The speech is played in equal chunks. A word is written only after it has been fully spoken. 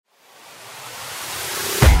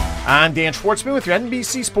I'm Dan Schwartzman with your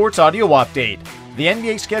NBC Sports Audio Update. The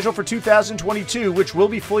NBA schedule for 2022, which will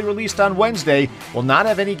be fully released on Wednesday, will not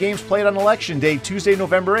have any games played on Election Day, Tuesday,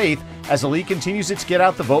 November 8th, as the league continues its Get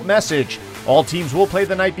Out the Vote message. All teams will play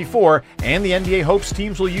the night before, and the NBA hopes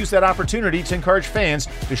teams will use that opportunity to encourage fans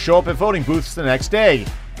to show up at voting booths the next day.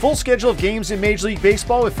 Full schedule of games in Major League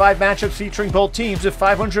Baseball with 5 matchups featuring both teams with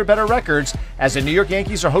 500 better records, as the New York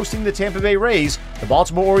Yankees are hosting the Tampa Bay Rays, the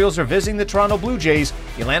Baltimore Orioles are visiting the Toronto Blue Jays,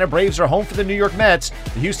 the Atlanta Braves are home for the New York Mets,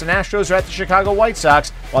 the Houston Astros are at the Chicago White Sox,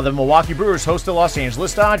 while the Milwaukee Brewers host the Los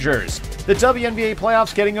Angeles Dodgers. The WNBA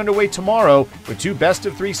playoffs getting underway tomorrow with 2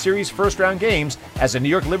 best-of-3 series first-round games, as the New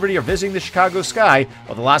York Liberty are visiting the Chicago Sky,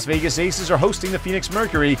 while the Las Vegas Aces are hosting the Phoenix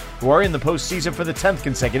Mercury, who are in the postseason for the 10th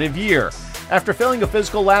consecutive year. After failing a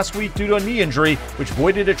physical last week due to a knee injury, which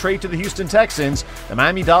voided a trade to the Houston Texans, the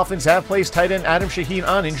Miami Dolphins have placed tight end Adam Shaheen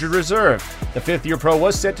on injured reserve. The 5th-year pro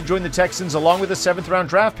was set to join the Texans along with a 7th-round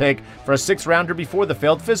draft pick for a 6th-rounder before the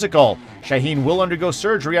failed physical. Shaheen will undergo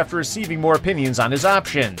surgery after receiving more opinions on his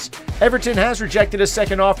options. Everton has rejected a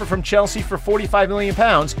second offer from Chelsea for £45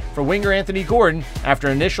 million for winger Anthony Gordon after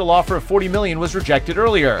an initial offer of $40 million was rejected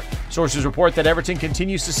earlier. Sources report that Everton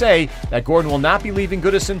continues to say that Gordon will not be leaving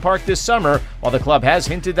Goodison Park this summer, while the club has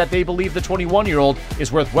hinted that they believe the 21-year-old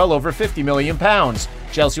is worth well over £50 million.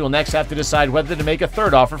 Chelsea will next have to decide whether to make a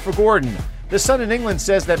third offer for Gordon. The Sun in England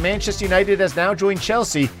says that Manchester United has now joined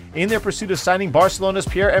Chelsea in their pursuit of signing Barcelona's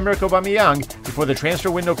Pierre-Emerick Aubameyang before the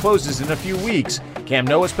transfer window closes in a few weeks. Camp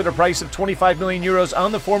Nou has put a price of €25 million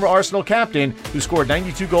on the former Arsenal captain, who scored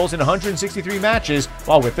 92 goals in 163 matches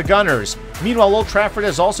while with the Gunners. Meanwhile, Old Trafford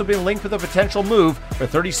has also been linked with a potential move for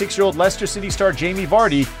 36-year-old Leicester City star Jamie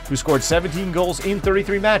Vardy, who scored 17 goals in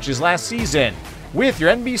 33 matches last season. With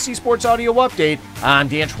your NBC Sports Audio Update, I'm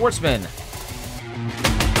Dan Schwartzman.